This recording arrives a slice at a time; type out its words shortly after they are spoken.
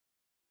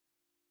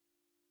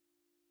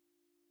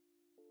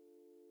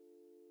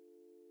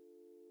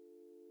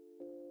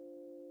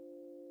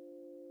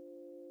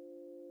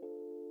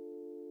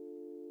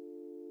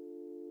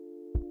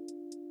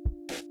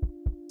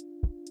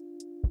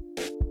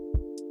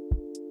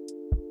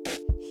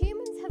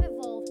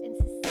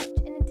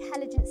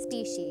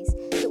species,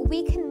 that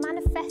we can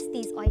manifest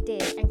these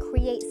ideas and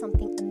create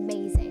something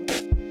amazing.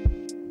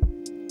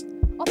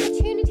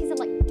 Opportunities are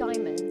like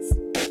diamonds.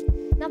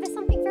 Now, there's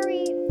something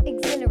very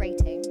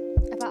exhilarating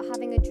about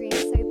having a dream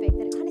so big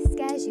that it kind of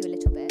scares you a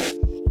little bit.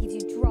 It gives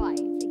you drive,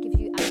 it gives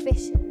you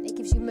ambition, it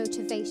gives you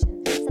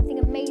motivation, something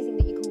amazing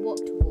that you can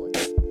work towards.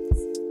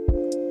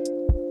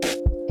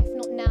 If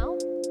not now,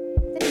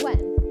 then when?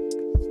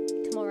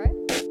 Tomorrow?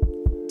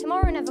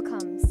 Tomorrow never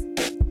comes.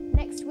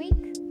 Next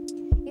week?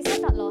 You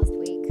said that last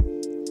week.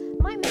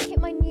 Might make it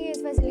my New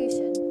Year's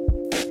resolution.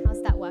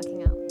 How's that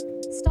working out?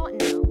 Start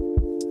now.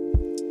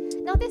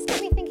 Now this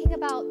got me thinking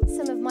about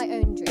some of my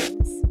own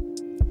dreams.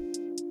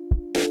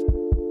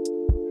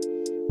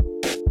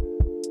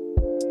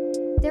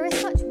 There is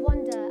such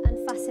wonder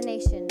and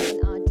fascination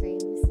in our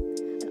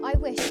dreams, and I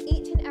wish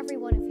each and every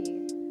one of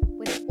you,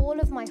 with all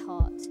of my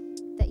heart,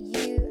 that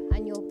you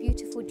and your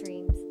beautiful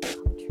dreams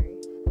come true.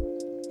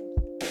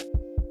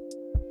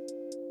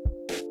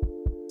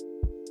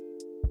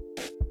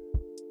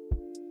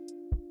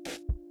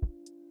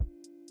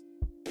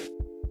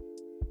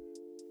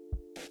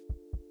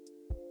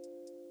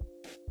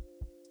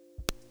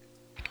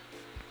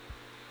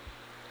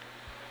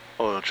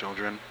 Hello,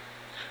 children.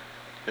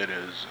 It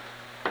is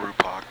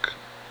Rupak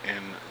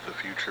in the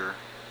future,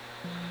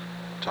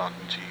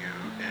 talking to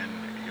you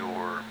in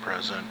your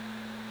present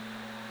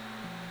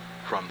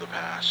from the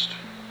past.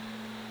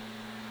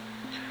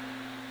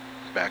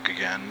 Back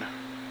again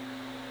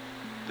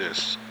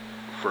this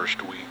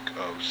first week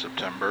of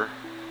September.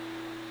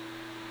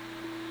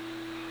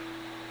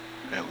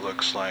 It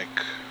looks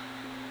like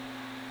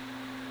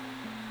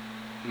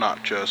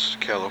not just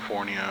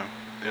California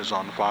is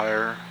on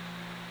fire,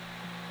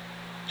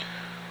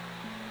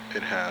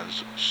 it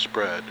has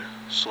spread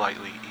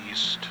slightly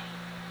east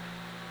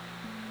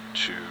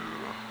to,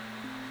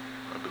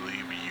 I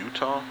believe,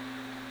 Utah,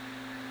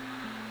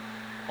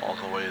 all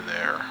the way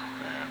there.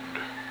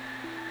 And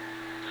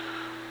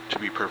to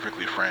be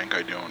perfectly frank,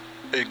 I don't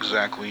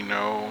exactly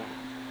know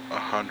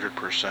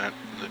 100%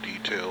 the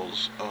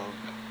details of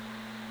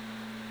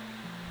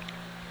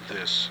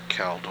this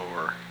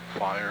Caldor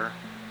fire,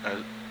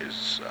 as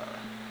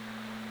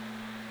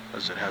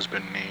it has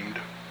been named.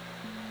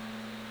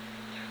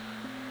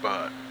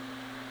 But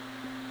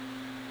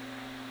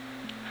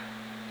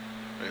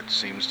it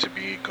seems to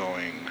be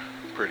going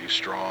pretty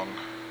strong.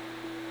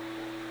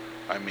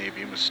 I may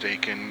be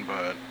mistaken,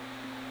 but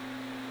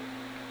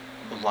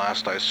the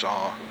last I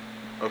saw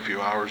a few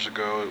hours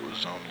ago, it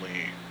was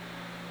only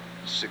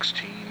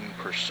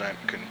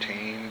 16%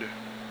 contained,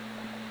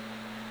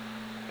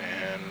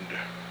 and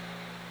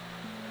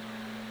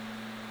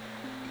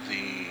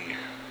the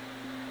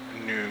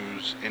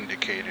news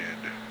indicated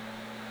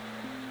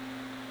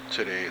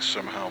today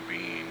somehow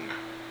being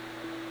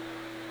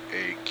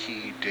a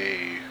key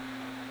day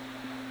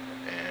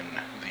in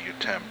the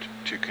attempt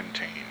to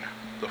contain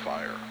the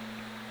fire.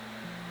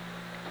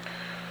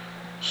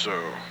 So,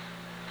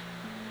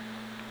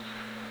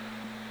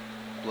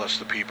 bless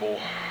the people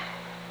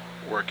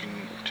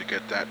working to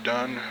get that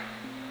done,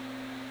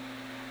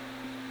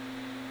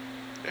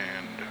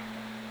 and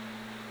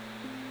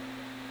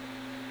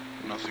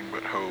nothing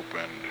but hope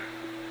and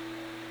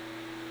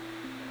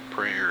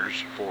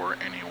prayers for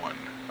anyone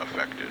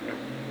affected.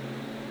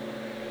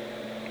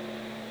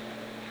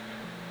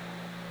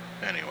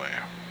 Anyway,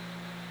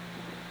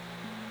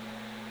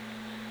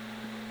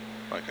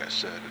 like I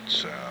said,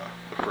 it's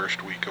the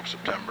first week of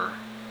September.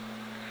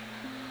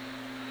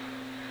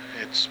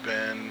 It's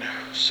been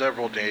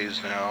several days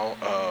now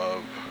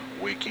of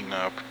waking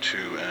up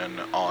to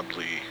an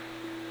oddly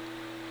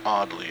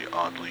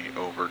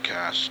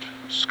overcast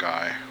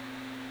sky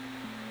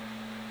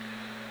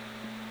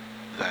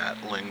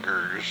that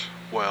lingers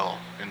well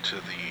into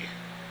the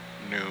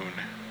noon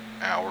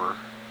hour.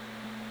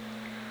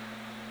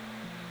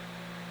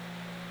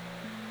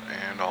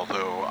 And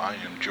although I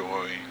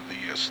enjoy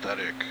the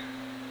aesthetic,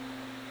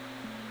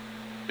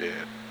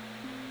 it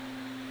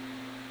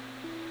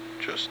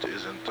just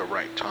isn't the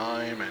right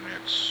time, and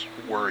it's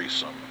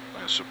worrisome,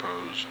 I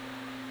suppose,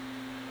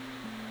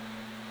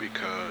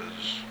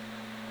 because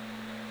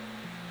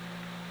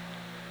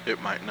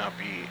it might not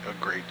be a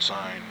great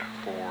sign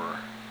for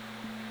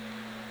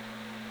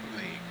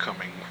the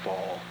coming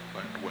fall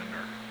and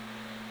winter.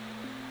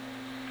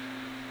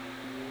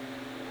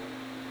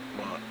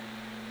 But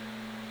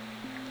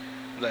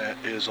that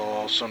is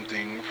all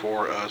something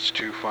for us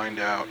to find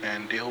out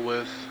and deal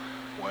with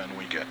when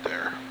we get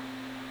there.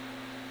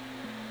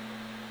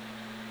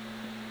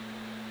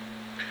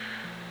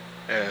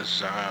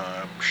 As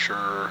I'm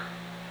sure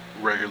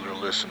regular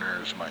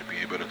listeners might be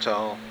able to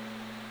tell,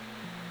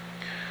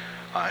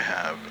 I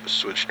have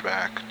switched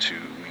back to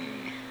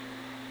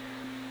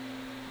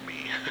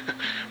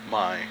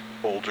my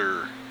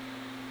older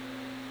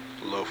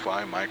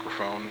lo-fi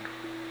microphone,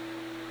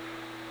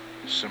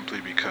 simply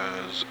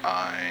because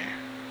I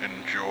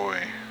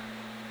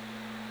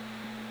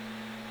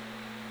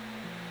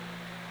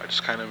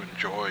just kind of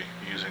enjoy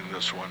using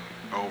this one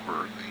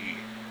over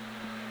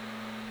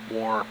the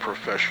more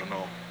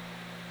professional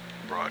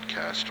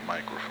broadcast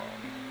microphone.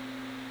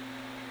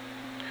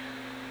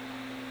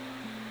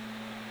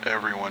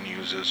 everyone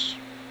uses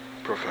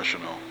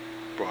professional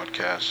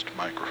broadcast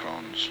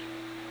microphones.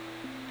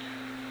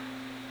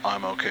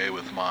 I'm okay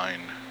with my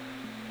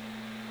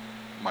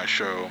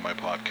show, my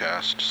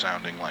podcast,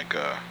 sounding like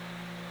a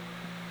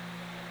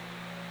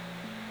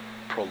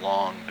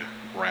prolonged,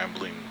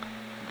 rambling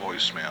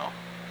voicemail,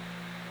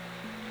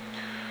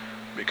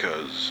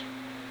 because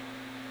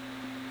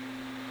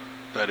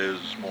that is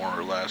more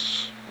or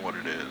less what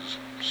it is.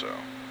 So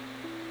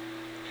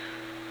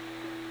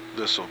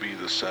this will be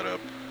the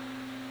setup,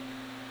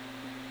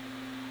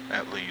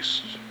 at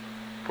least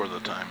for the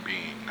time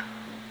being.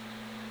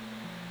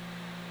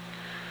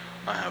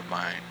 I have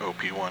my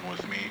OP1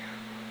 with me,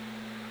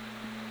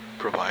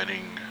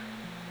 providing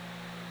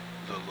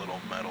the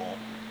little mellow,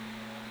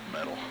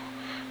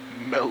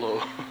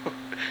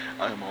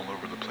 I'm all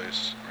over the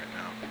place right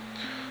now,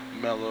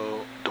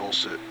 mellow,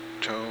 dulcet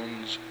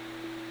tones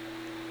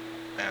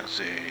as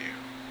a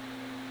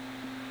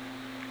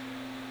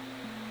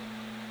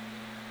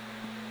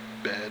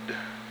bed,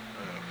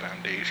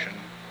 foundation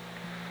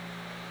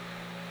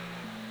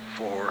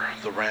for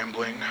the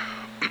rambling.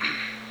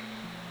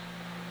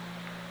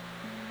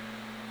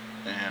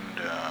 And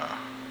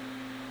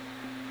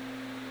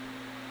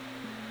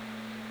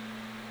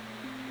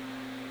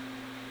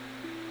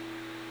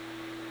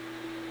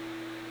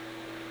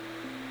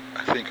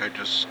I think I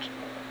just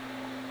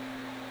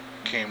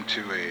came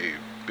to a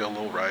Bill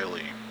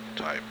O'Reilly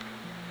type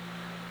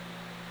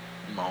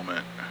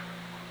moment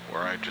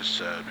where I just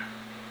said,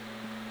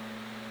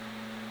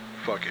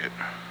 fuck it,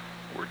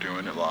 we're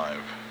doing it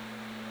live.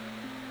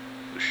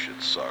 This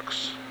shit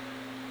sucks.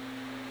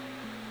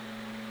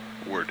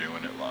 We're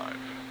doing it live.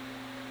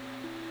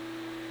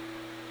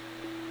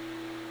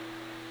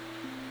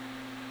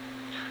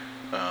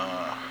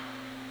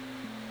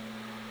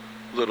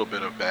 Little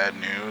bit of bad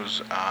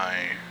news.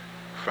 I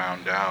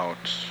found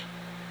out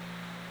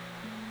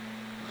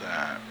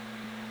that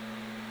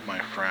my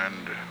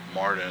friend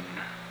Martin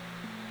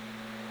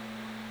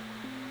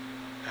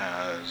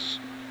has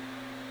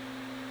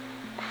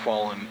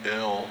fallen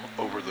ill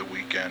over the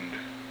weekend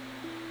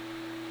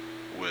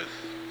with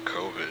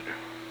COVID.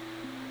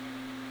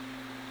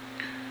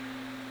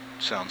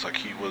 Sounds like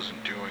he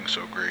wasn't doing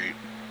so great.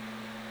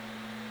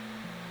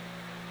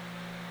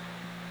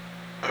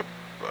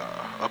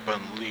 Up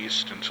at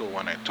least until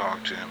when I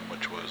talked to him,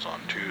 which was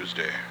on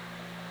Tuesday.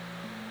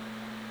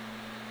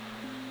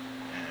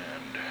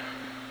 And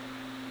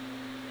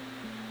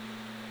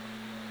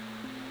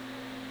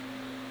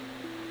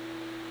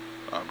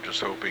I'm just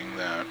hoping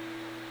that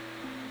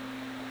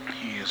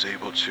he is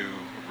able to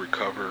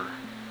recover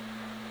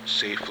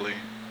safely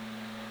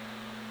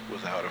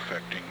without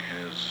affecting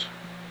his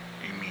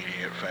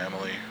immediate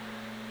family.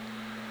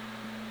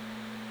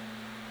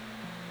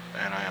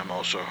 And I am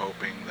also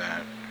hoping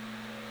that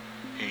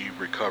he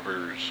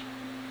recovers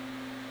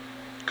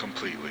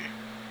completely.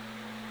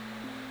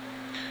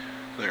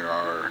 There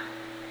are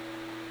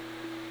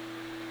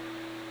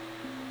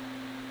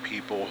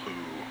people who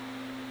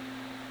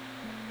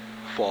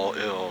fall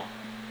ill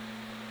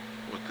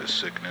with this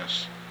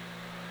sickness,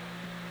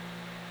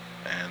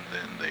 and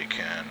then they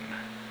can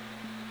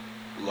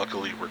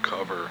luckily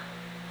recover,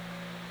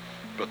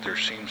 but there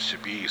seems to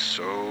be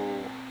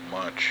so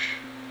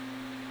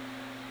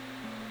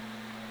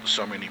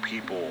many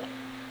people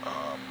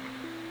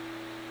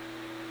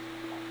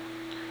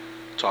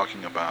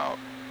talking about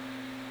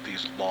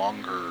these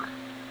long-term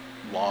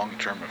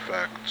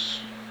effects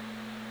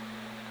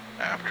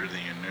after the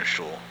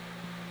initial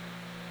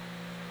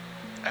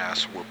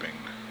ass whooping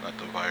that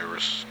the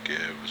virus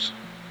gives.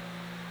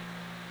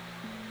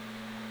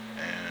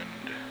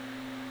 And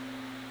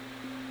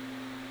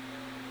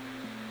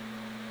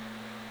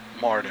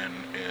Martin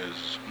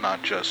is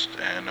not just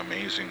an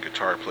amazing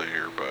guitar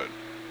player, but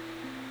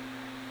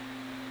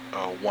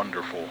a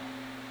wonderful,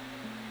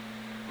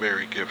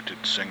 very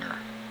gifted singer.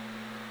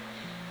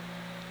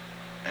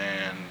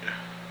 And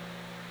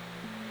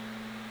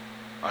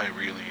I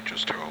really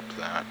just hope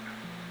that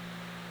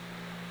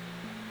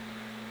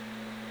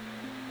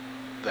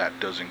that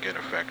doesn't get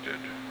affected.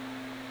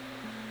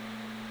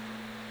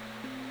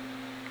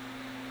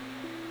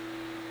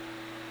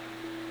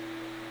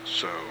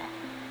 So,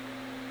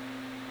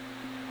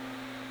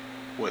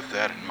 with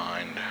that in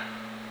mind,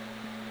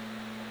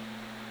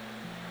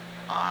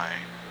 I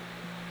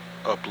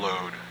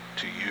upload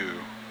to you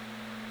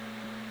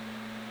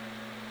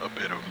a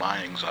bit of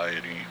my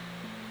anxiety.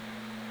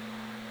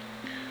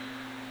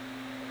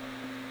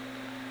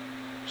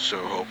 So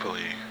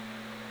hopefully,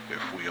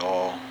 if we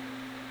all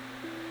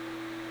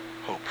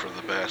hope for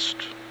the best,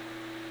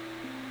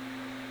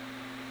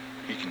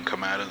 he can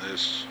come out of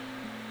this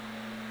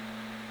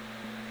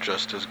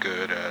just as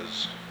good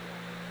as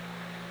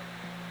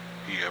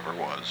he ever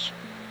was.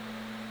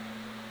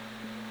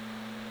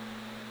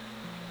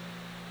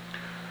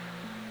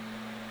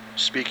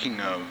 Speaking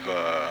of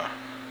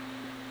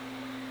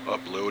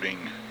uploading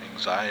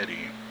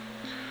anxiety,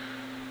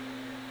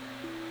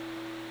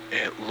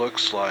 it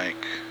looks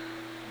like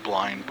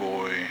Blind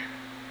Boy's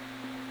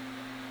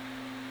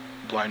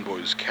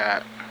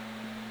cat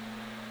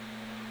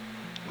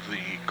the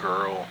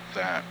girl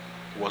that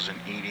wasn't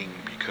eating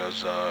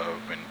because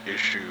of an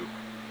issue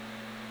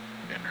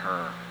in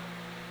her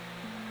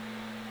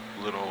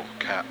little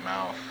cat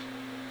mouth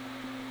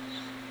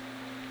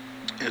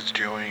is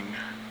doing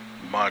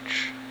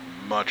much,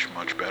 much,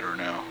 much better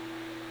now.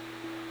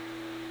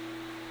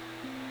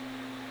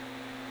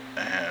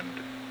 And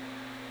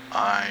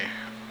I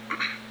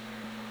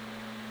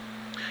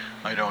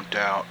don't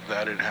doubt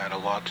that it had a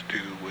lot to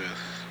do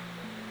with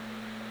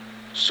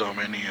so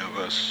many of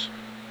us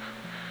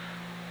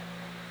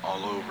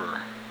all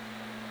over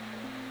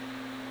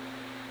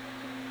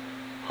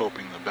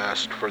hoping the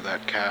best for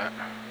that cat.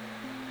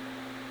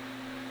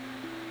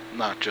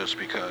 Not just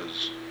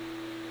because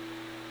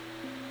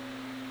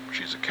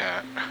she's a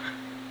cat,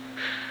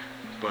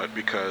 but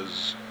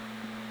because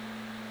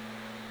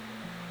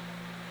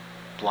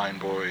Blind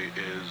Boy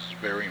is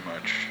very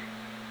much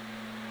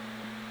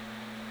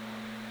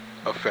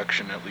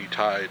affectionately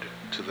tied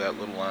to that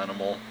little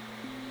animal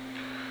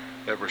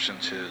ever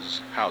since his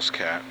house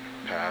cat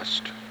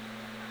passed.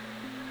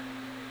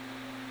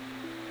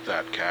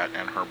 That cat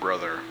and her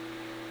brother,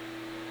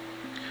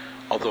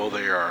 although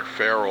they are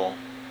feral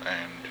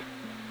and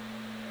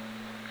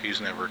he's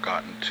never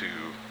gotten to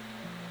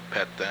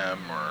pet them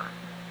or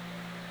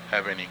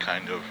have any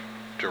kind of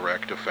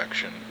direct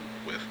affection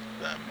with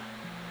them,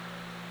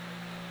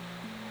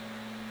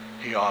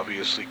 he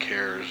obviously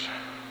cares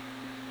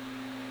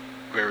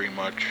very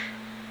much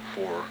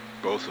for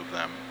both of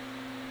them,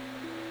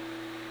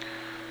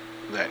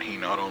 that he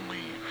not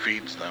only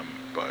feeds them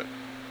but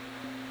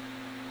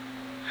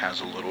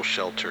has a little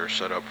shelter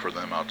set up for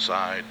them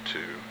outside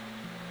to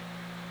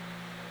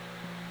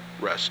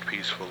rest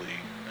peacefully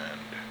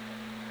and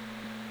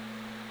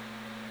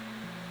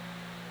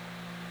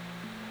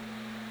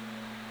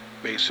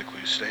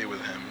basically stay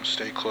with him,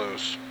 stay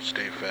close,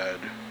 stay fed,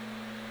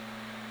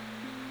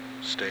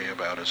 stay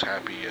about as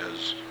happy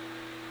as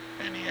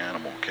any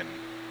animal can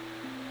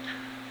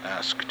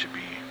ask to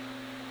be.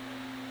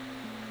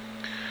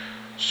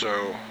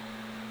 So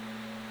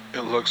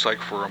it looks like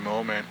for a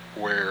moment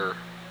where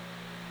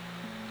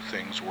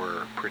things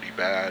were pretty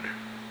bad,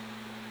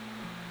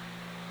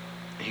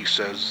 he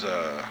says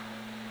the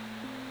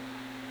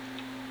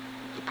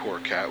poor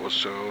cat was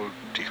so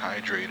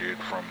dehydrated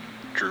from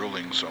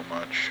drooling so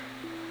much.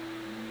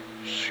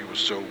 She was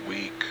so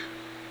weak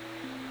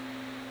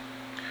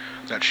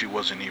that she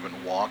wasn't even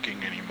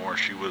walking anymore.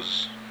 She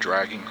was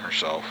dragging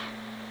herself,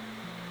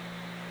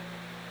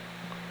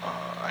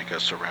 I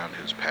guess, around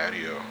his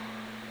patio.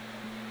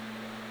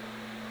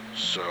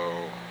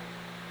 So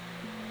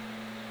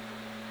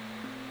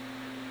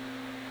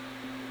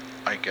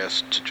I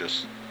guess to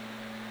just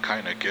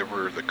kind of give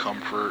her the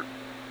comfort,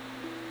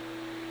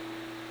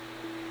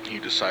 he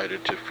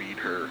decided to feed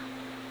her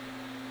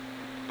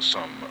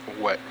some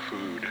wet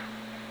food.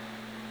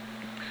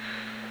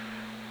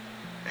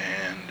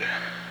 And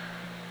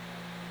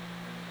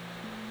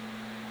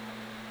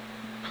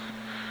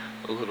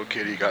the little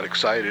kitty got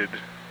excited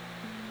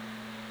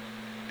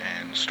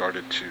and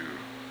started to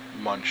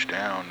munch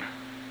down.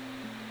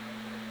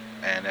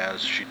 And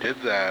as she did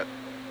that,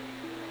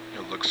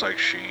 it looks like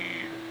she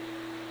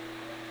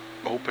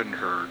opened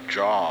her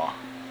jaw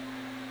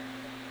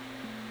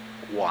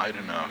wide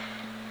enough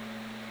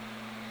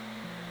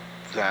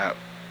that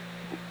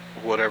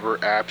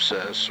whatever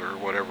abscess or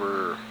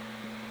whatever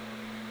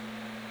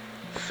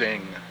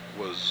thing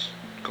was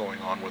going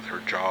on with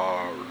her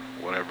jaw or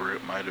whatever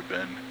it might have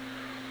been,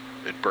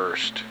 it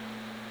burst.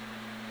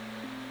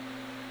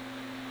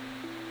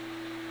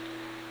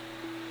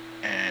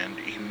 And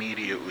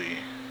immediately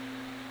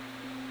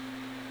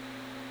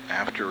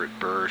after it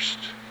burst,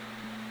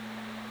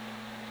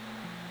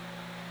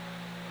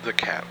 the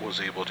cat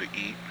was able to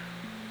eat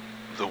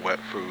the wet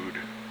food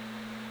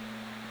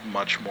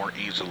much more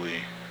easily,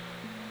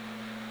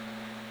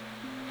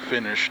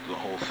 finished the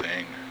whole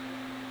thing,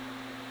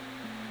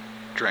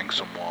 drank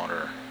some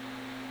water,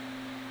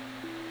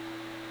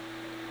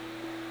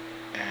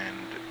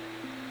 and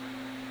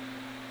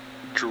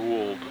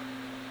drooled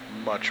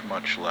much,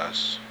 much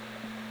less.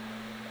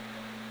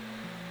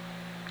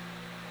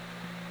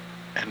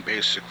 And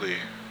basically,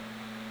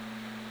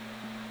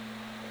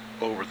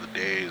 over the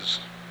days,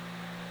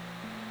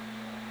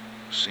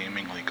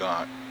 seemingly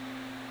got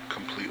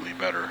completely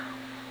better.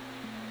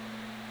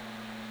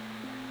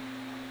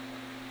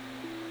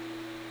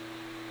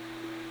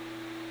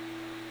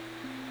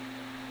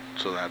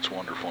 So that's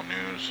wonderful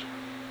news.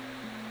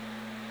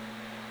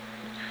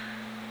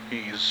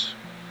 He's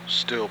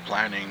still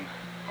planning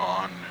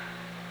on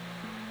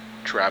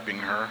trapping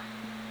her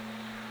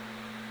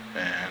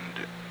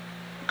and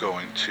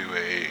going to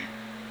a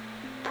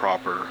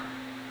proper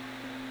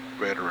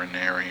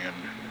veterinarian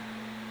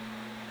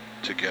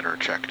to get her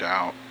checked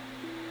out.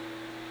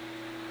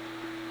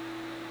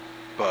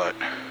 But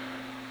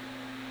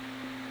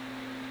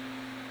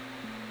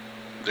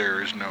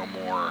there is no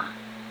more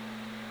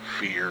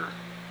fear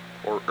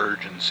or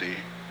urgency,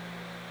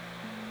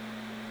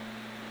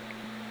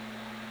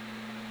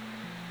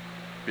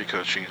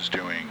 because she's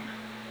doing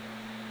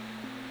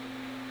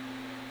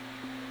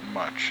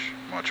much,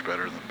 much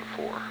better than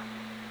before.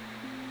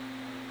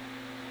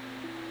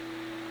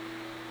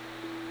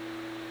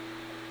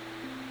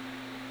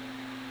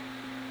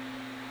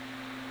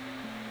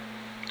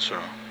 So,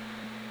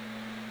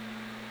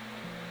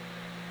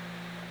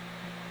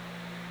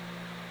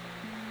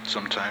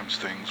 sometimes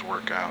things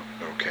work out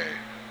okay.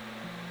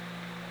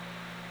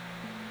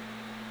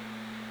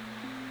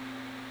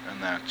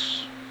 And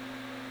that's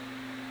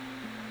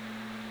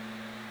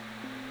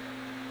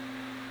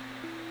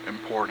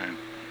important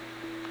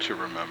to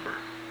remember.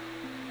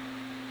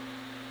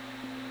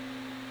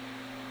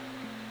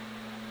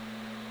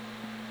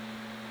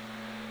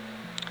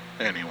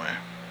 Anyway,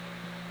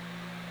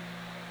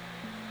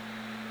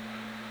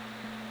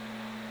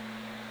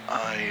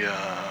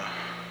 I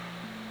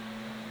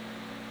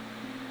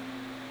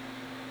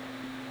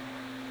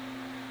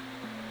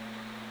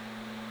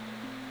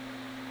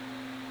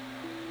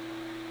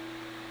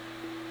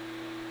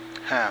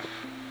half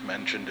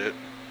mentioned it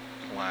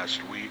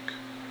last week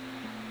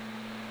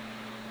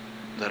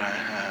that I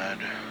had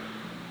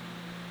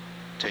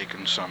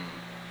taken some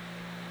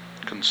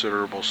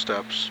considerable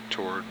steps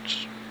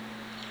towards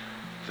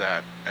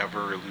that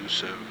ever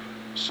elusive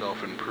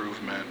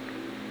self-improvement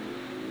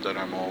that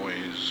I'm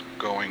always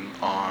going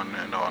on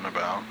and on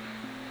about.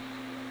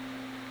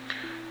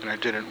 And I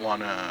didn't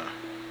want to,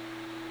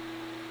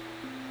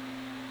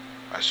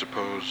 I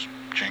suppose,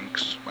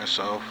 jinx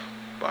myself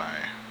by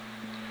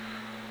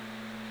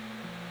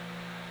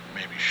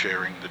maybe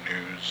sharing the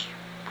news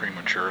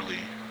prematurely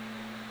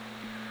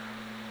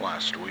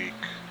last week,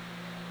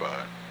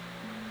 but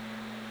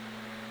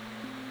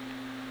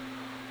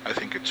I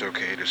think it's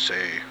okay to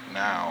say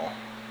now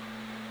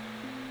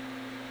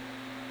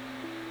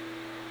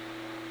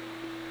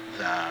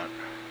that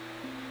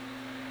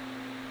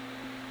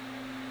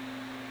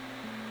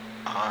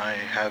I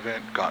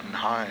haven't gotten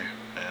high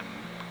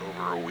in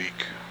over a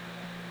week.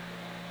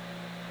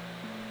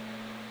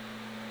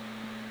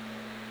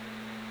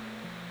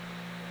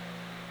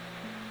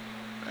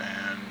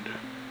 And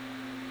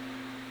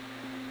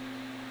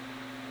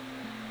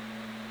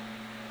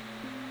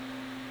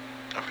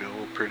I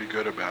feel pretty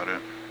good about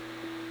it.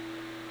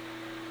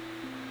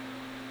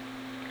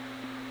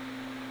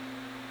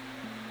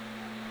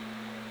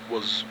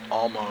 Was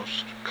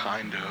almost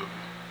kind of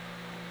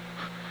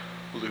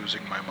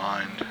losing my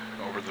mind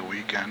over the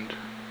weekend,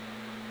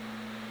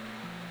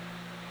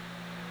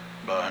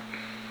 but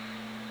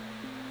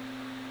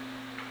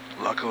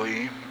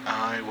luckily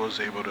I was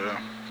able to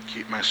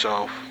keep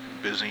myself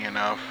busy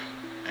enough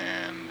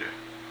and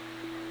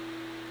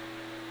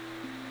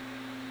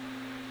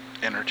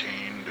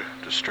entertained,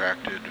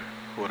 distracted,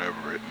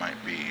 whatever it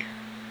might be,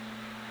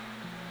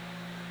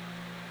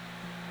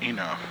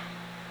 enough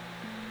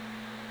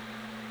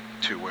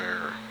to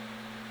where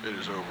it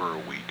is over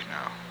a week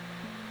now.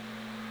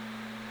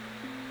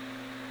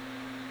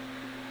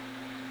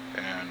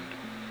 And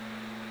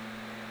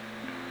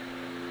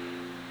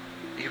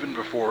even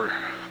before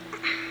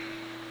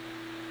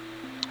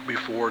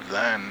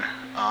then,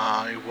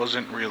 I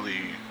wasn't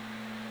really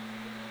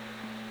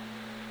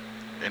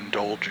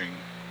indulging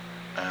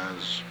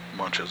as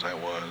much as I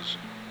was.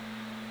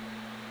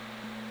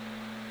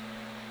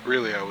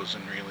 Really, I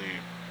wasn't really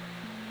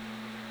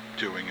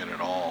doing it at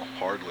all,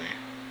 hardly.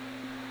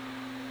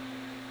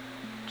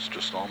 It's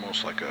just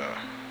almost like a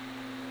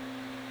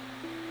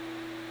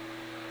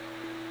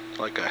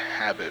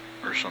habit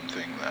or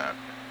something that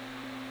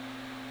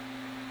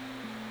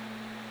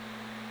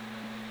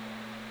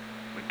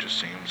it just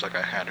seems like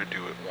I had to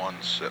do it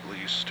once at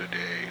least a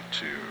day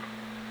to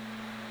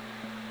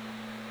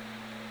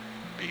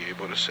be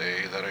able to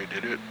say that I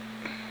did it.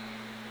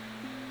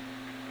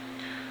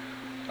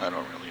 I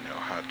don't really know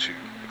how to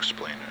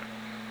explain it.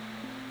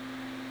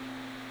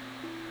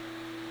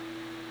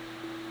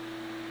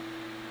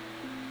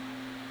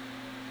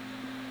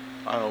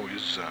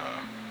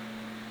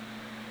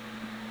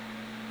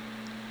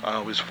 I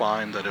always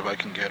find that if I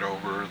can get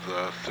over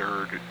the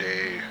third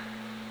day,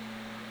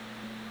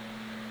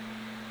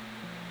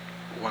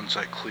 once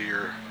I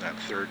clear that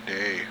third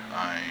day,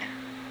 I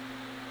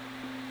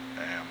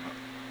am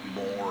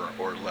more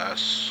or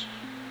less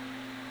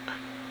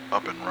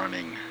up and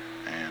running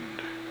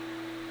and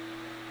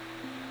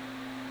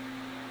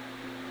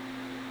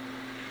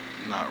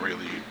not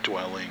really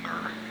dwelling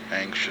or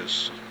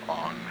anxious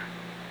on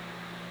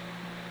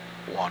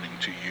wanting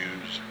to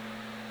use.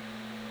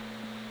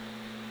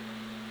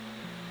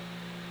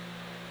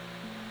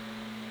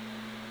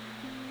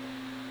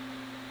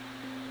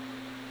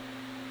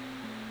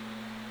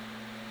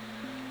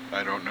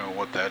 I don't know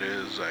what that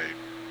is. I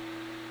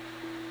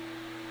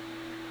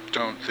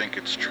don't think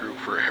it's true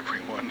for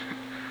everyone,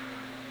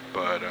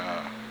 but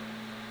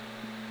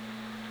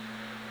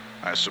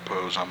I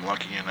suppose I'm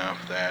lucky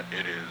enough that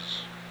it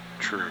is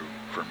true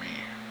for me.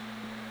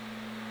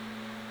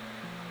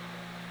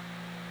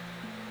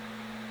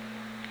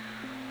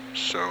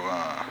 So,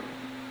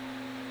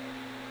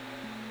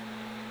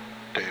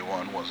 day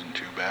one wasn't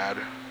too bad.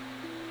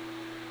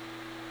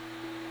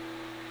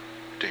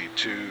 Day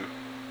two,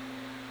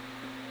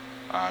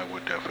 I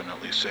would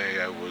definitely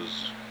say I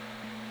was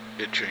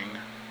itching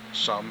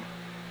some.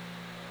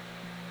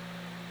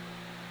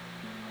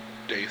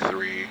 Day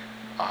 3,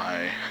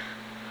 I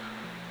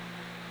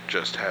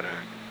just had to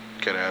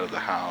get out of the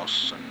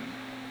house and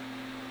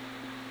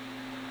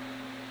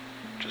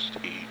just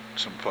eat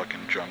some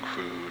fucking junk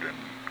food and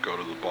go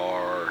to the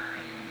bar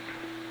and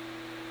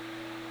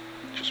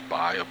just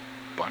buy a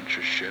bunch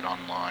of shit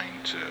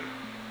online to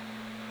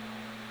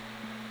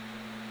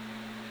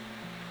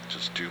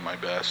just do my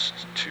best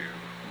to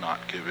not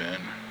give in.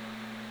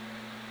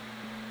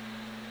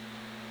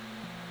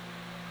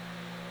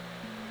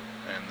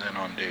 And then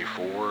on day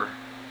 4,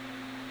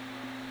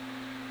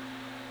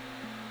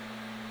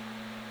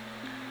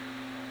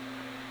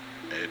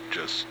 it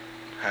just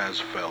has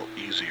felt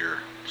easier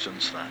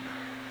since then.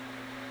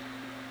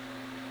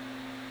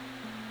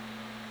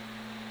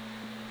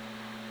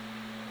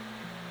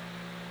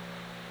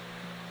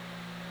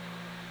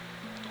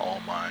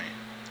 All my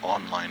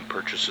online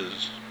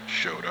purchases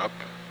showed up.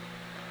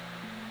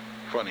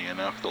 Funny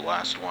enough, the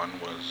last one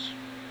was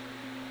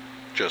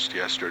just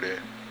yesterday.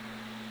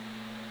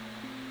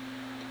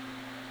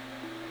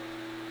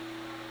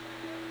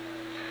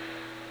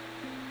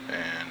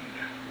 And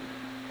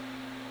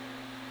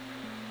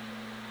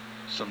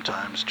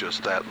sometimes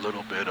just that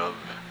little bit of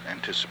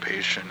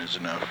anticipation is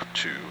enough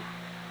to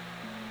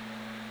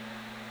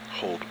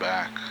hold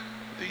back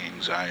the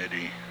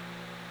anxiety,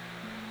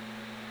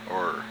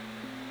 or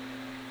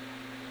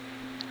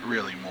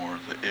really more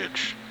the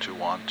itch to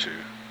want to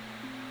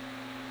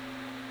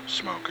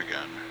smoke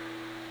again.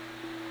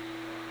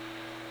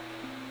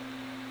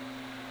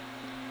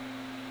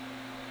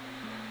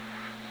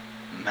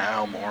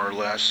 Now, more or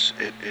less,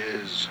 it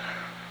is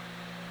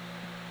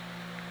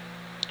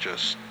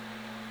just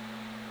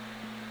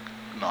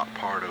not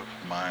part of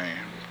my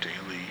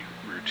daily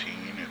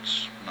routine.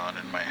 It's not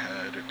in my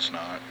head. It's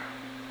not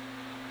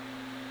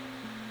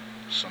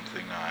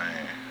something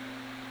I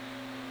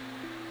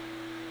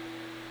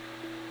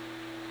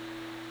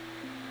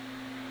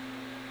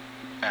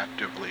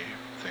actively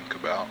think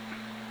about.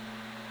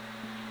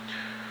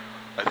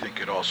 I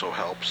think it also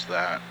helps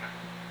that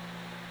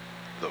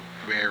the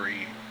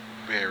very,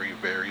 very,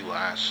 very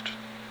last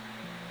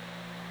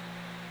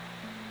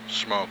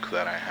smoke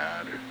that I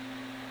had,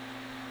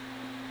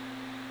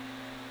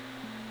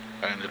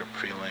 I ended up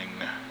feeling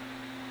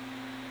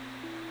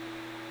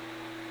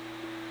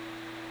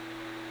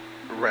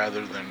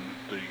rather than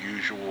the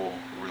usual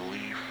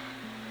relief,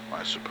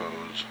 I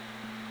suppose,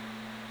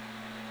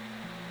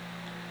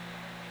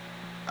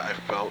 I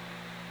felt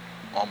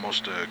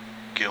almost a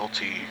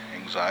guilty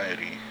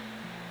anxiety.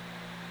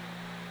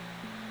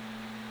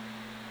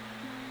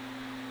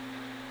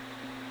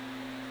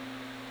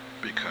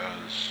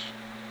 Because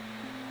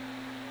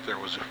there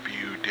was a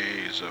few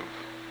days of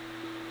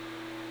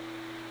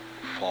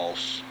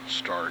false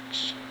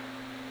starts.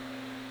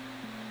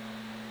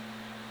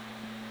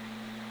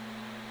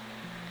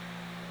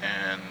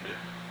 And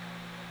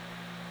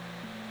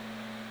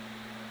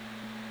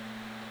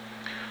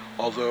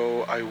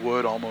although I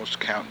would almost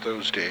count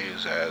those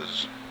days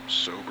as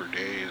sober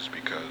days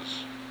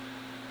because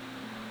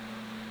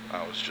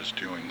I was just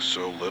doing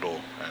so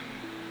little and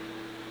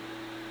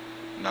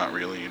not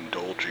really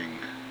indulging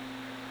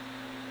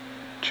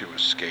to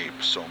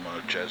escape so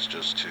much as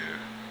just to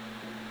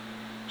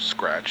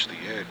scratch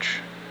the itch.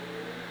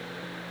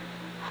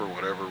 For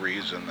whatever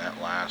reason,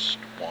 that last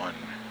one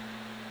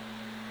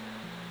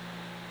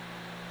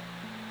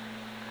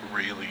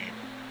really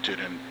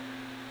didn't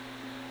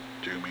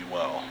do me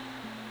well.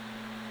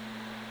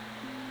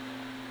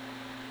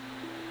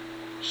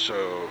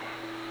 So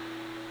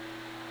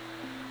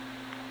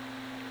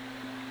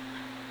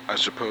I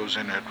suppose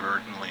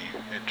inadvertently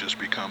it just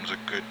becomes a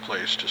good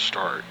place to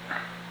start.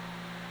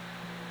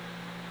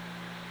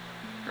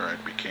 Or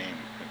it became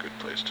a good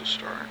place to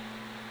start.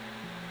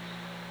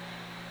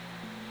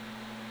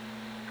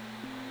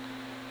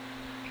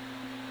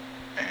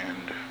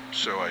 And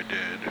so I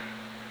did.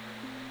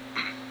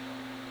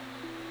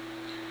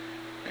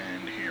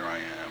 And here I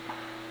am.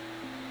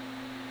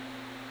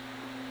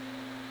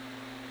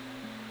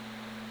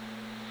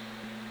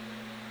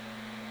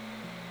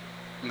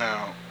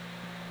 Now,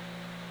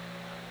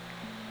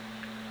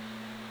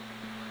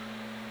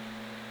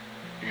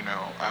 you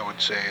know, I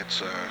would say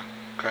it's a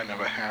kind of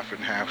a half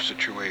and half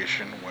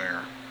situation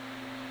where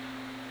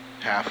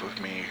half of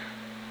me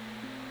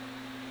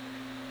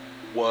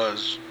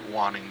was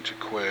wanting to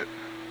quit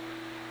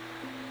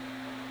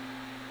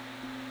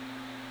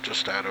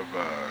just out of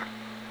a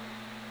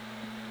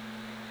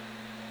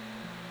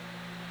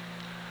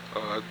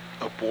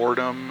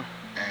boredom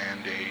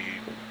and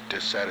a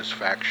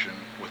dissatisfaction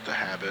with the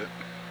habit.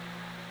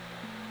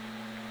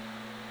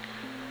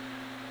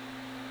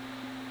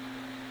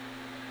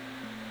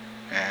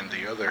 And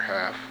the other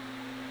half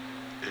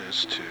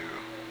is to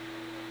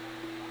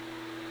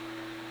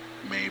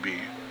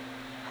maybe,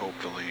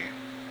 hopefully,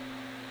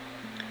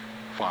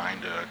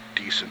 find a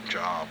decent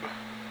job.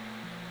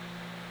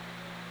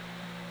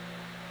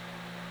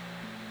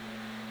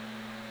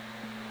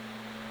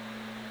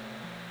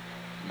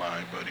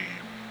 My buddy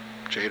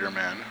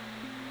Jaderman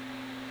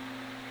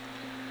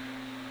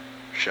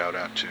shout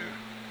out to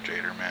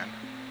Jaderman.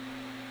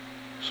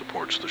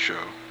 Supports the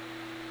show,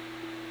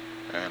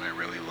 and I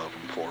really love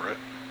him for it.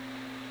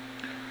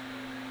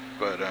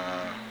 But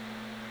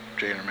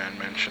Jaderman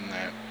mentioned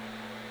that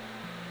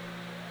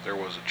there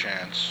was a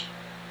chance,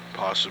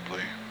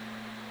 possibly,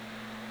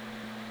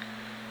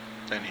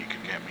 that he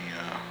could get me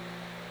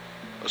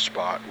a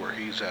spot where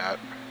he's at.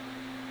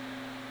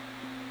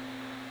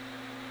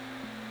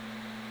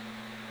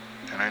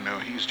 And I know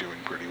he's doing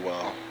pretty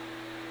well.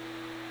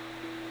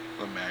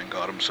 The man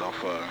got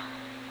himself a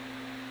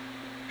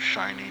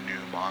shiny new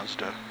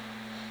Mazda.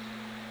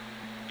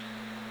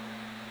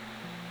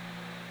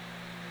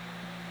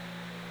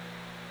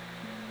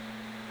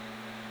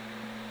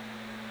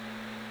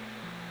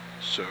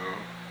 So,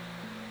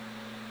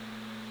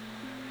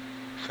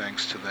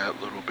 thanks to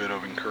that little bit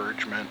of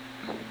encouragement,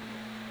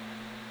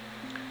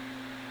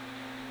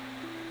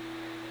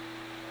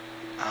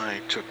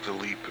 I took the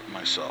leap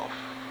myself.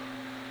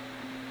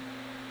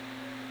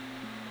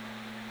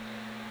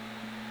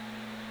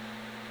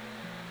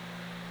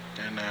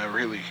 And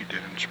really, he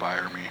did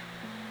inspire me.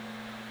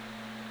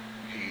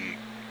 He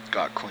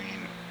got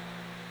clean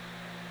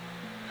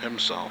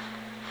himself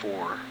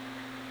for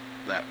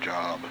that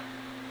job.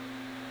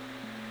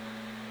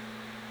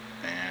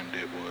 And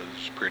it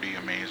was pretty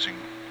amazing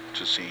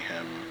to see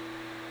him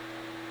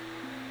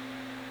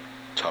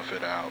tough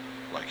it out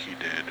like he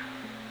did.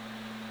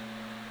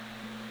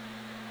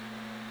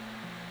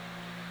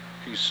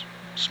 He's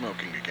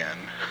smoking again.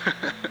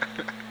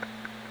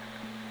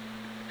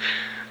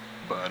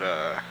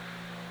 But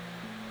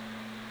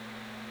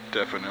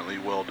definitely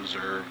well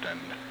deserved, and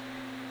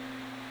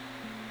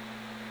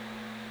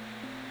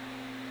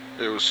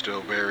it was still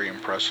very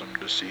impressive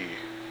to see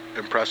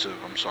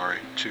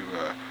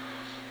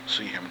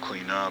him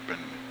clean up and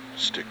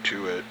stick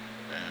to it,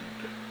 and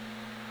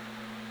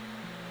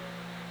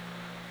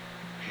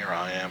here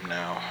I am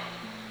now,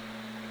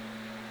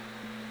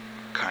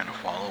 kind of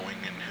following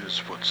in his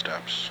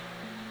footsteps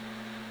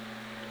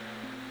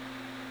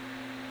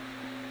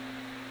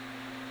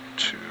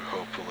to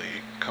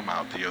hopefully come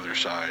out the other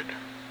side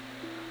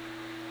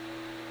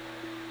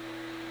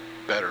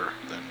better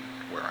than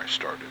where I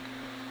started.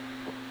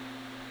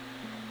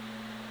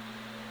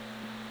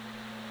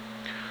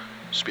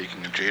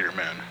 Speaking of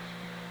Jaderman,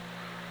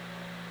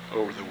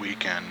 over the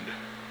weekend,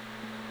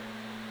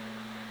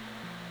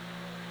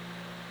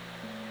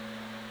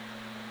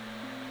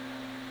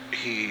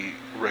 he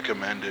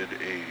recommended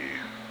a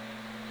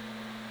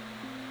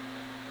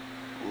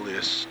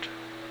list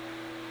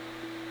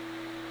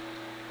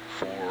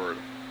for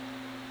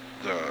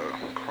the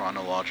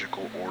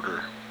chronological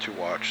order to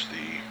watch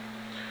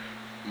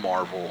the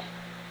Marvel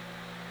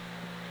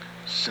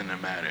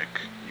Cinematic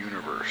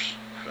Universe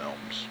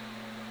films.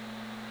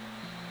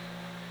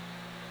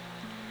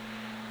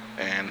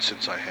 And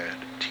since I had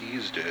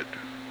teased it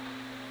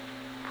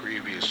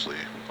previously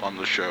on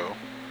the show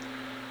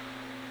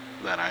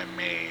that I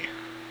may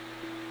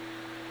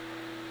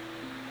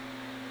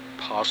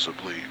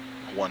possibly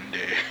one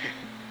day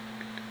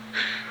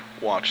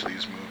watch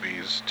these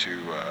movies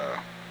to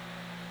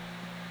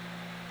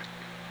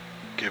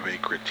give a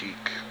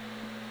critique,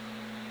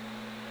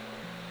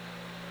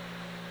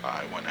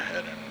 I went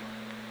ahead and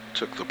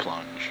took the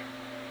plunge.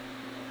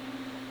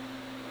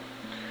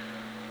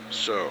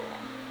 So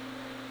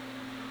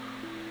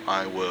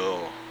I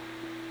will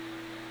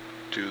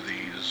do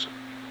these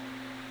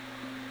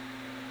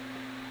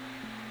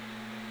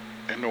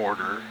in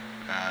order,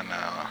 and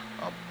I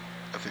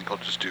think I'll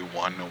just do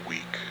one a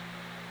week,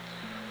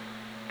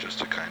 just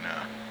to kind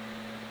of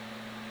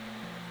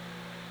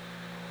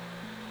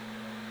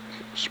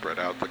spread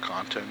out the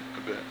content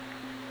a bit.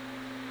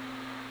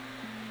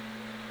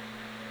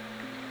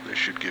 They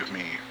should give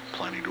me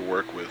plenty to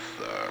work with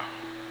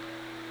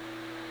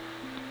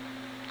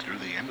through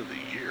the end of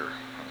the year,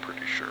 I'm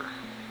pretty sure.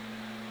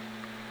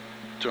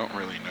 Don't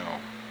really know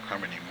how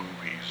many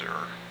movies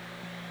or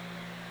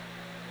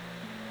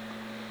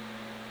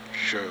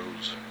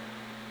shows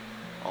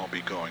I'll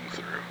be going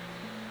through.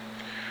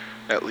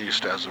 At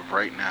least as of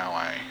right now,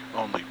 I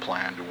only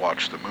plan to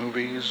watch the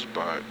movies,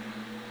 but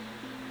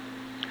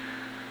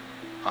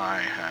I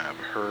have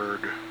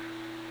heard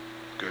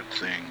good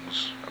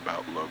things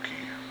about Loki.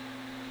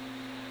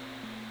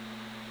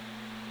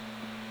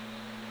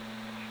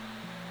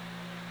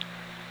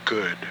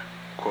 Good,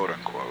 quote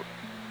unquote.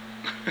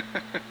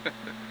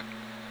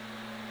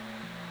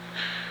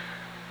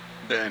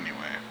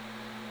 Anyway,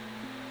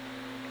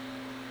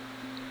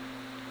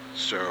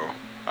 so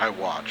I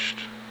watched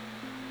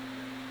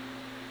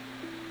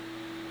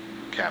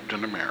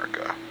Captain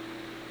America,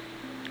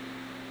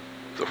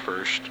 the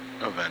first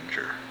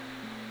Avenger.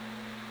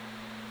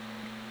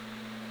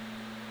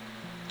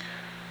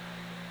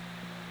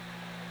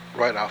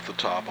 Right off the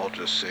top, I'll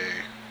just say,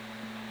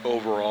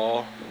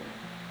 overall,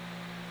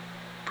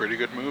 pretty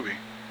good movie.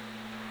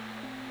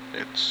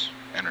 It's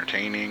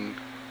entertaining,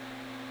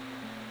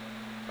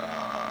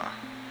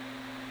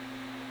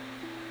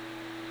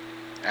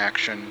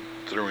 action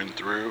through and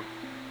through,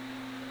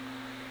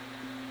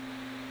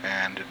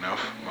 and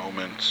enough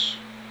moments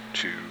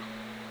to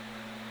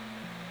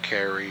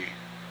carry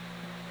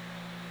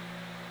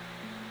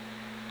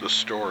the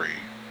story,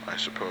 I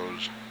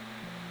suppose,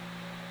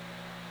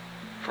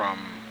 from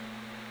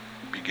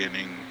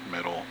beginning,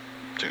 middle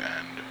to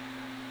end.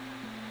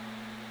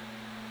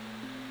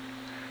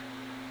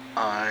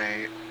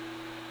 I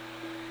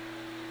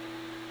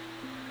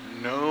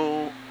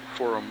know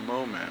for a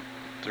moment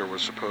there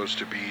was supposed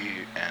to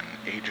be an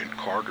Agent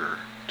Carter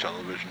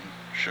television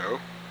show,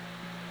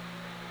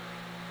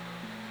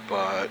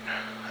 but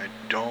I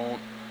don't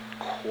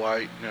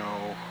quite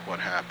know what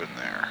happened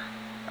there.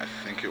 I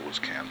think it was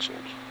canceled.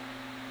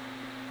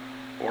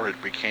 Or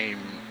it became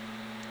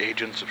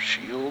Agents of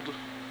S.H.I.E.L.D.,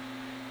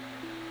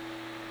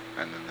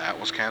 and then that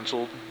was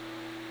canceled.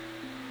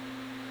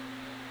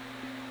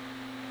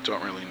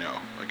 Don't really know.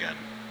 Again,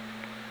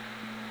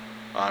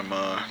 I'm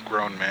a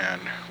grown man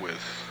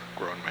with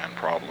grown man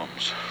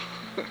problems.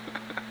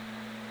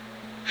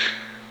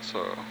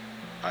 So,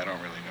 I don't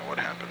really know what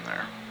happened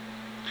there.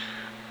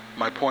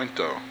 My point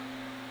though,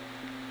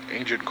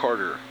 Agent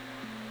Carter,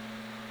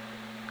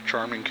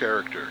 charming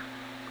character,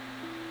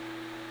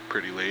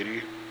 pretty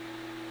lady,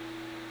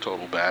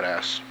 total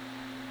badass,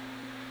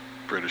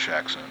 British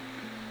accent.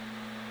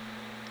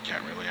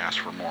 Can't really ask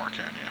for more,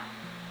 can you?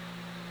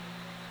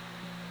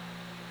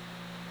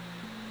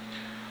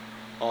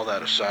 All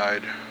that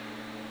aside,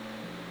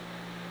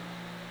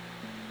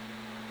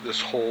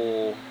 this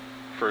whole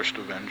first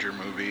Avenger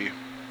movie,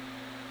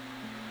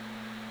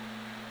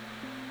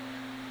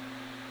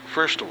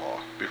 first of all,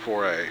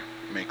 before I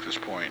make this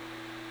point,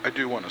 I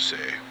do want to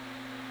say,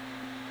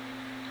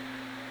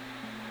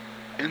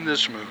 in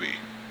this movie,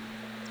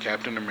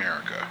 Captain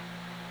America,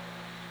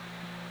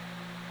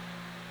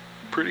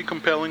 pretty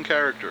compelling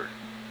character,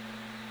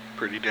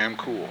 pretty damn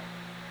cool.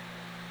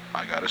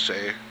 I gotta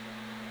say,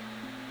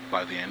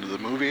 by the end of the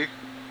movie,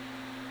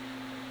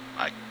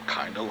 I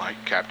kinda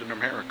like Captain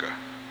America.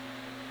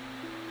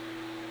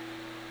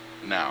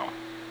 Now,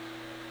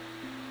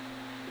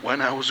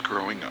 when I was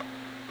growing up,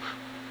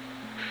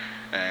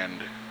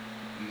 and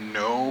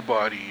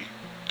nobody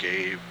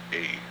gave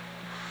a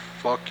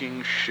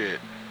fucking shit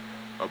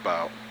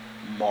about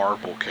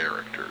Marvel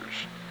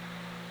characters,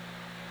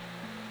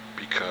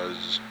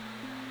 because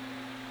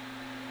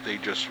they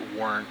just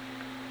weren't,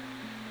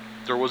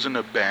 there wasn't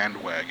a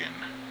bandwagon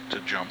to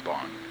jump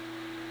on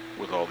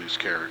with all these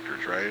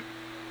characters, right?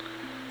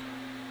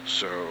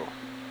 So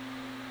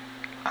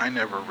I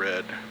never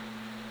read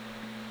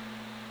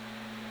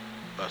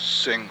a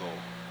single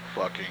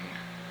fucking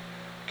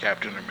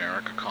Captain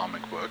America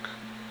comic book.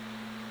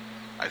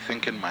 I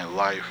think in my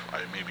life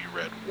I maybe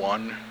read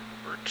 1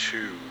 or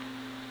 2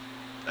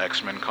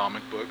 X-Men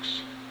comic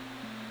books,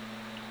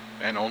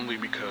 and only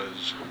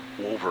because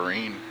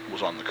Wolverine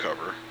was on the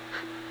cover,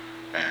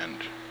 and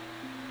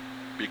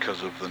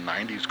because of the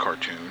 90s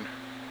cartoon.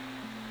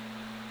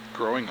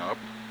 Growing up,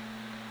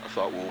 I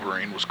thought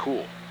Wolverine was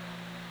cool.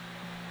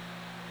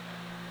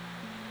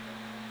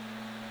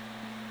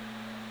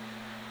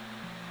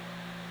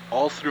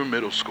 All through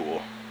middle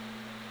school,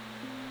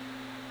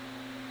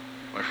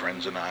 my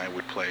friends and I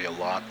would play a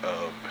lot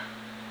of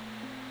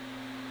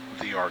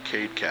the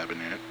arcade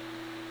cabinet,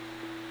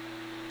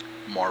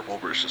 Marvel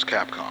vs.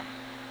 Capcom.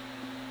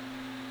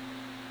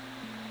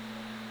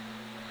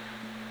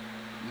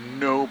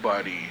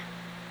 Nobody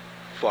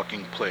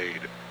fucking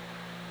played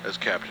as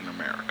Captain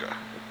America.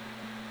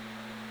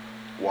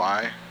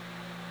 Why?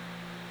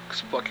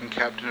 Because fucking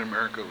Captain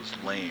America was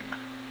lame.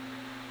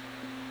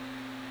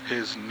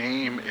 His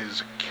name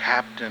is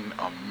Captain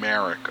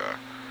America,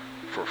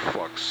 for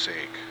fuck's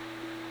sake.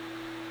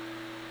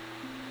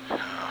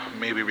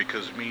 Maybe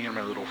because me and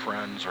my little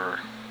friends are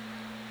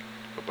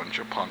a bunch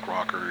of punk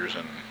rockers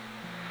and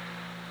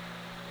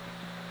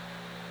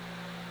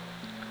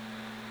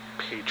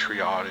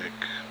patriotic,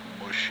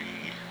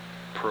 mushy,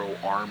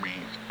 pro-army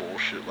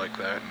bullshit like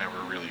that never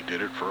really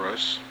did it for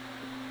us.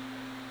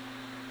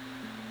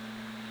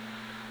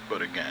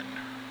 But again,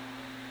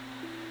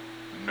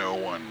 no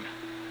one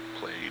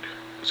played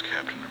as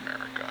Captain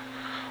America.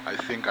 I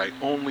think I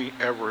only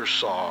ever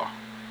saw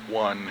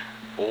one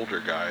older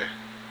guy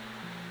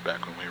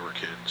back when we were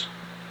kids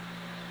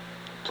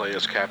play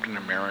as Captain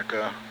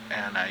America,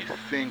 and I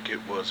think it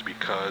was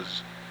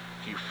because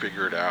he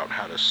figured out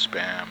how to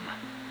spam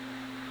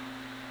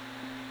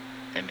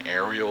an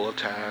aerial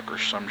attack or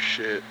some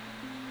shit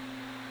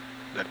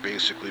that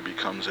basically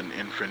becomes an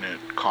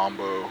infinite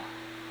combo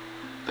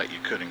that you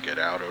couldn't get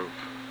out of,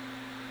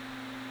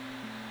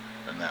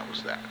 and that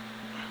was that.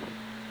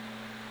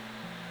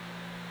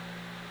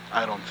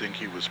 I don't think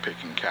he was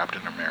picking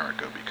Captain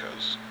America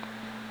because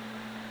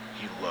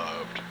he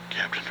loved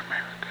Captain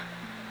America.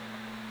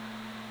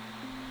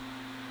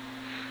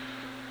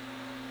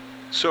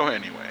 So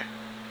anyway,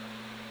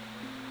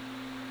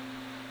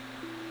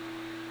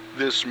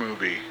 this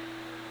movie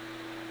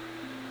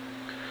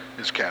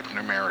is Captain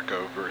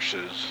America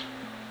versus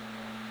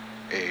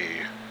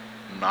a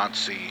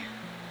Nazi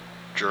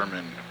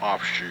German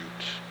offshoot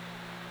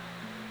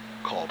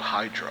called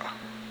Hydra.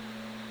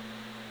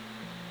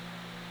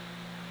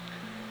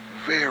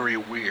 Very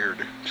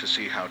weird to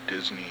see how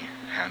Disney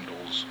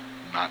handles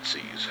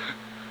Nazis.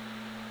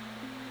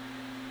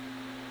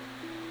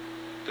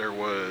 There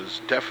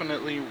was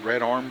definitely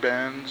red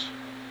armbands,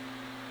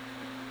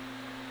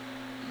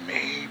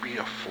 maybe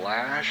a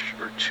flash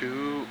or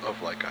two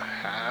of like a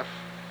half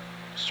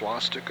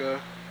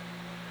swastika,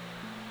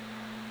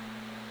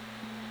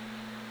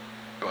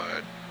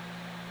 but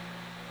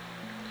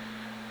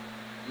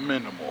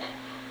minimal,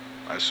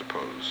 I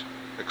suppose,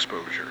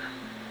 exposure.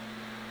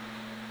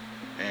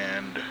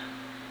 And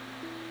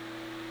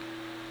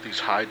these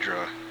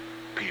Hydra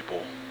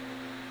people,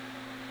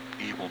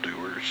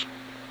 evildoers,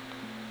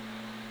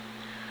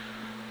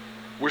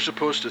 we're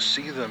supposed to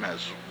see them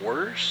as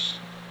worse.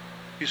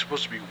 He's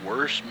supposed to be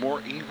worse,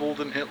 more evil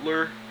than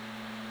Hitler,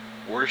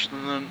 worse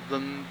than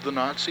the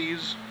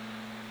Nazis.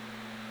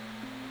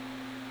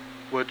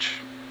 Which,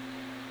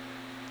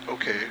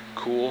 okay,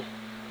 cool.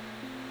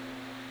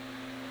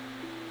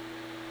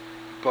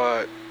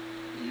 But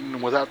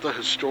without the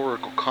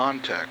historical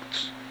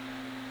context,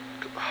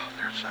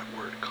 there's that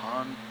word,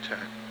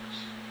 context.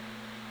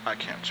 I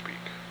can't speak.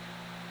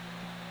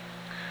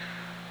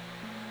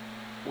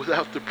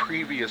 Without the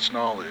previous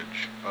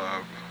knowledge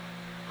of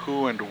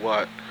who and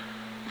what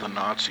the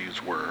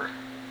Nazis were,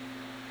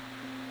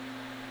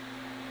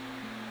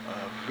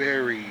 a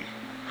very,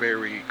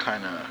 very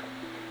kind of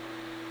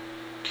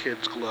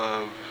kid's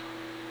glove,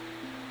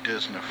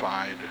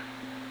 Disney-fied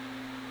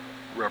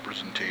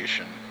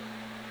representation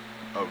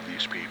of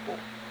these people.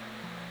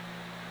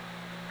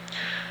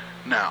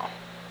 Now,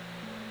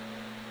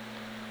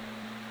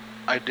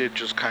 I did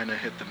just kind of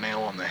hit the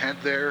nail on the head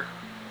there.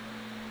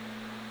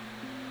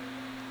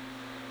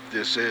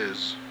 This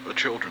is a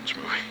children's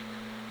movie.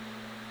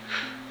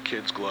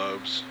 Kids'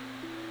 gloves,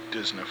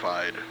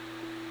 Disney-fied.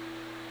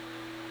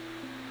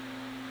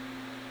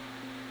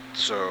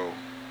 So,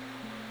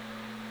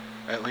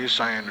 at least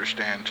I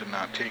understand to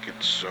not take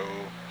it so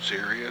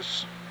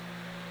serious.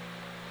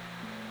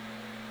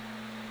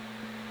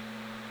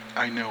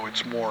 I know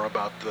it's more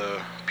about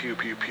the pew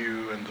pew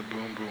pew and the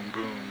boom boom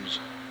booms,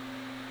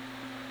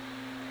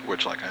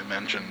 which, like I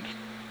mentioned,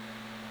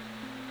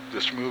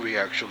 this movie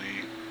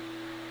actually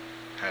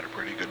had a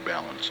pretty good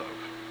balance of.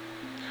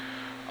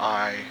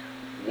 I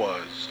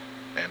was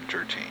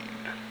entertained.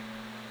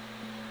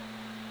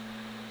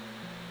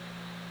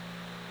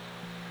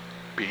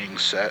 Being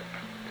set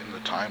in the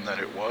time that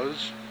it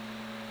was,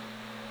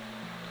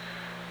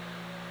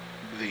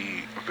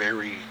 the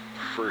very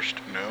first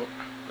note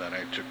that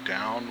I took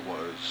down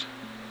was,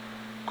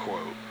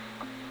 quote,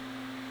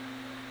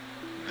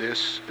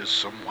 "This is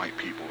some white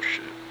people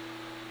shit."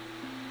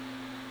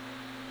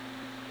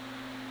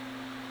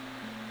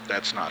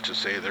 That's not to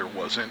say there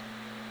wasn't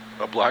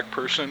a black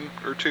person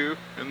or two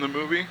in the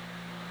movie,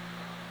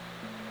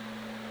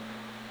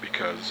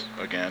 because,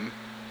 again,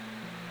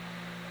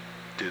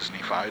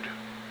 Disney-fied.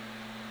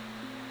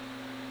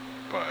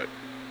 But,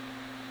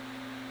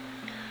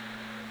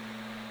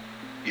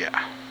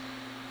 yeah.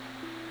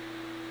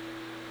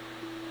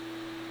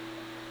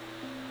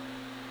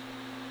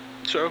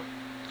 So,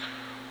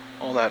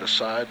 all that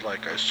aside,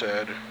 like I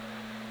said,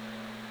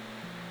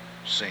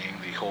 seeing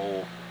the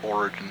whole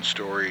origin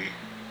story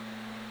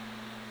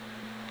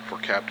for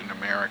Captain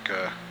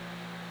America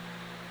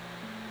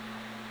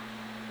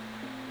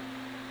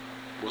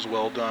was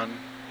well done,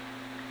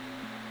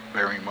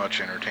 very much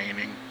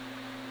entertaining,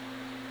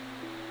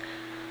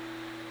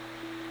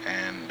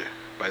 and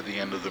by the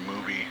end of the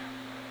movie,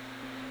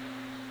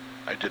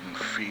 I didn't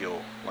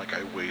feel like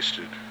I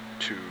wasted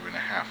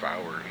 2.5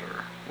 hours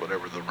or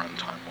whatever the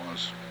runtime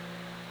was.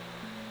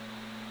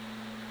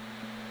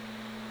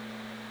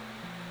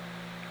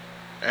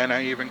 And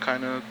I even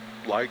kind of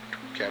liked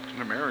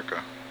Captain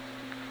America.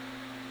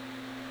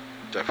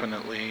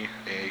 Definitely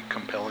a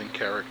compelling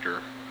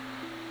character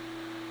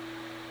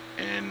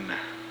in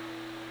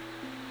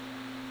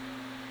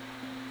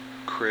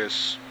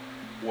Chris,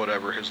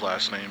 whatever his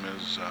last name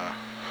is,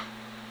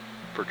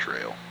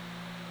 portrayal.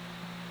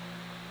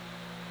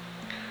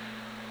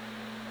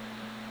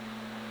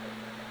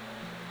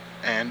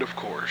 And of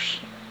course,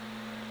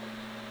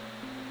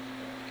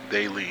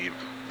 they leave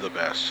the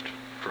best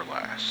for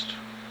last.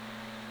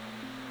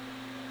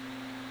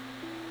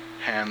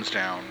 Hands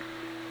down,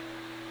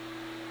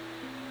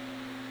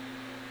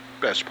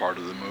 best part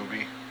of the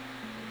movie.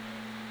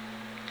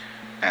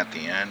 At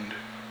the end,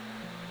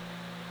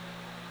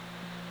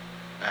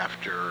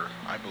 after,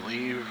 I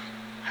believe,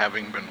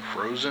 having been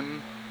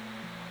frozen,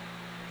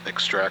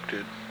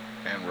 extracted,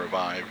 and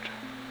revived,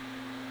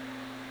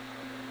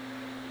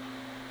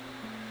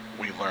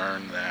 we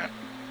learn that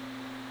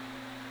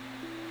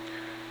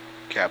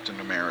Captain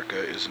America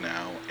is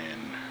now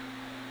in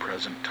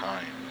present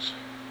times,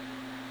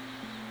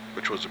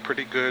 which was a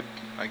pretty good,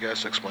 I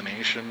guess,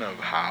 explanation of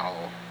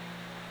how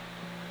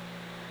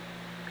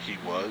he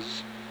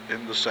was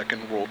in the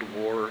Second World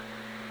War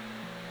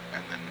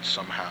and then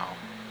somehow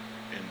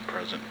in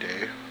present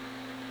day.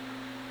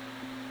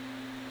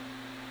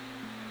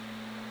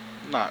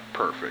 Not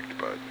perfect,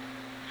 but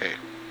hey,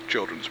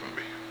 children's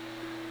movie.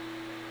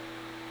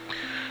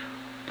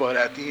 But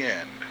at the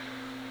end,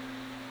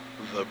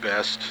 the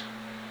best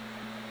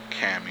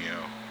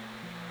cameo.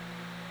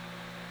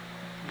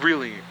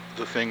 Really,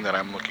 the thing that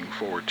I'm looking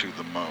forward to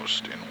the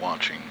most in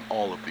watching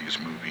all of these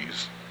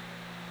movies.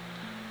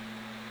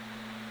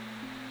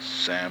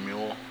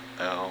 Samuel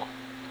L.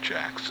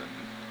 Jackson.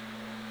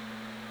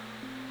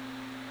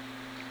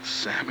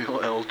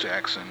 Samuel L.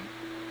 Jackson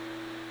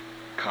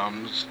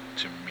comes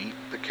to meet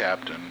the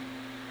captain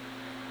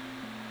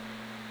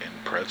in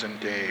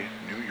present-day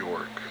New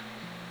York,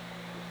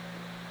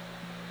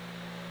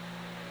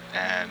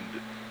 and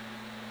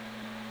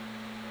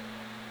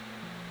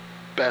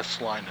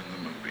best line in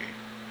the movie.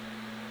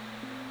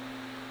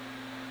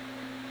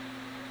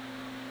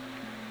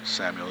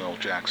 Samuel L.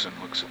 Jackson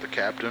looks at the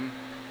captain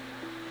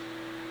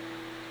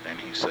and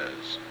he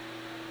says,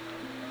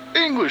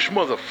 "English,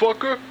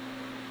 motherfucker!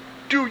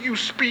 Do you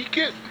speak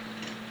it?"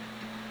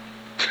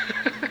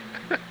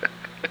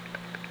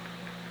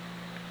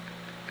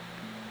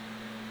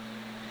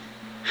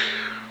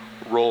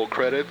 Roll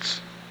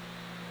credits.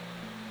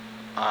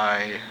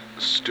 I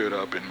stood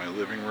up in my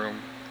living room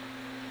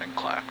and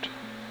clapped.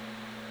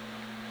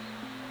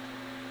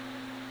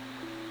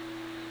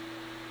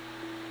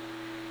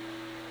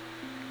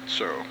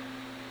 So,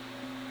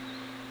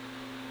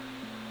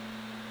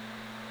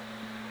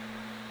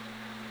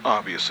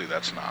 obviously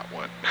that's not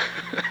what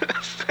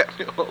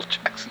Samuel L.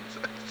 Jackson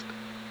says.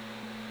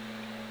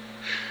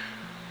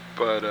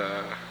 But,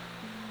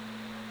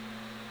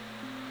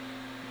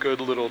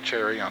 good little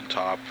cherry on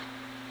top,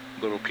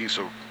 little piece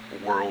of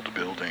world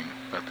building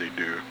that they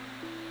do.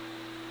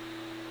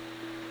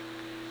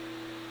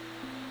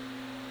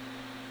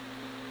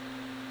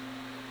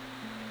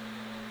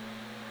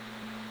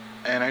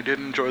 And I did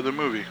enjoy the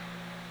movie.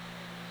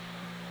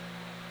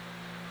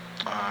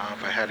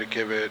 If I had to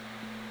give it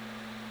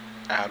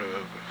out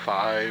of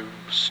 5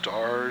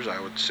 stars, I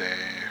would say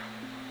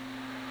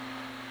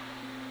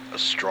a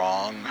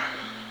strong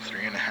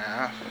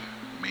 3.5,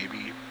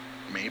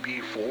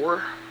 maybe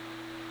 4.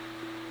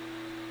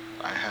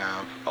 I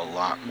have a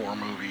lot more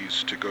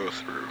movies to go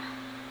through.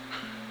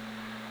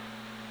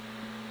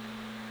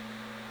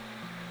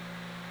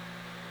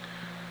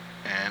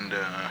 And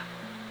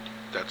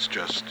that's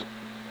just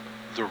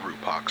the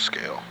RuPac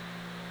scale.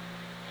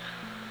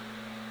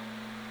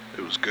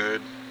 It was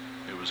good.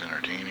 It was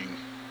entertaining.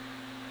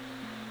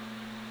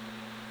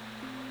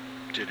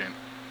 Didn't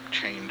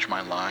change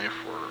my life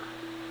or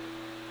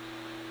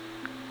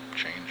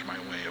change my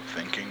way of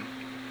thinking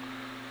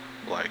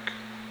like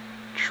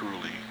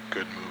truly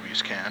good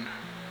movies can.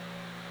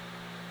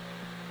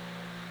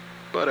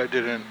 But I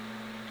didn't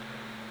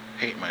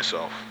hate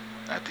myself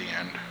at the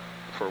end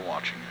for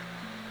watching it.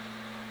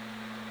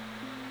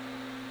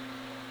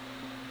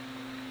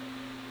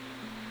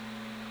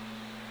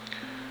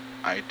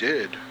 I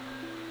did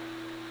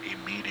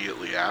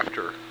immediately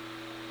after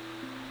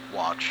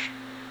watch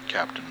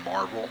Captain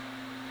Marvel,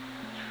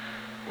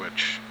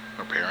 which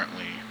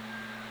apparently,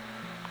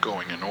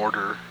 going in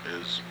order,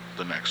 is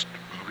the next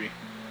movie.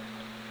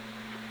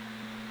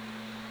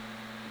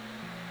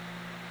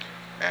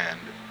 And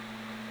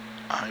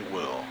I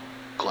will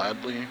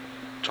gladly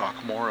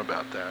talk more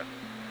about that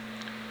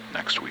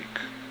next week.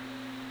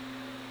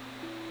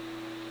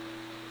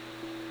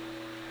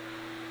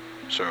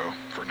 So,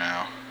 for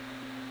now,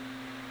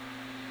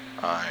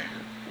 I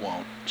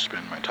won't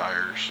spin my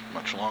tires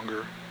much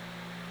longer.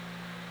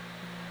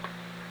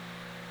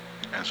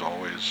 As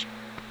always,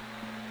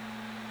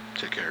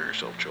 take care of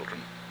yourself,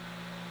 children.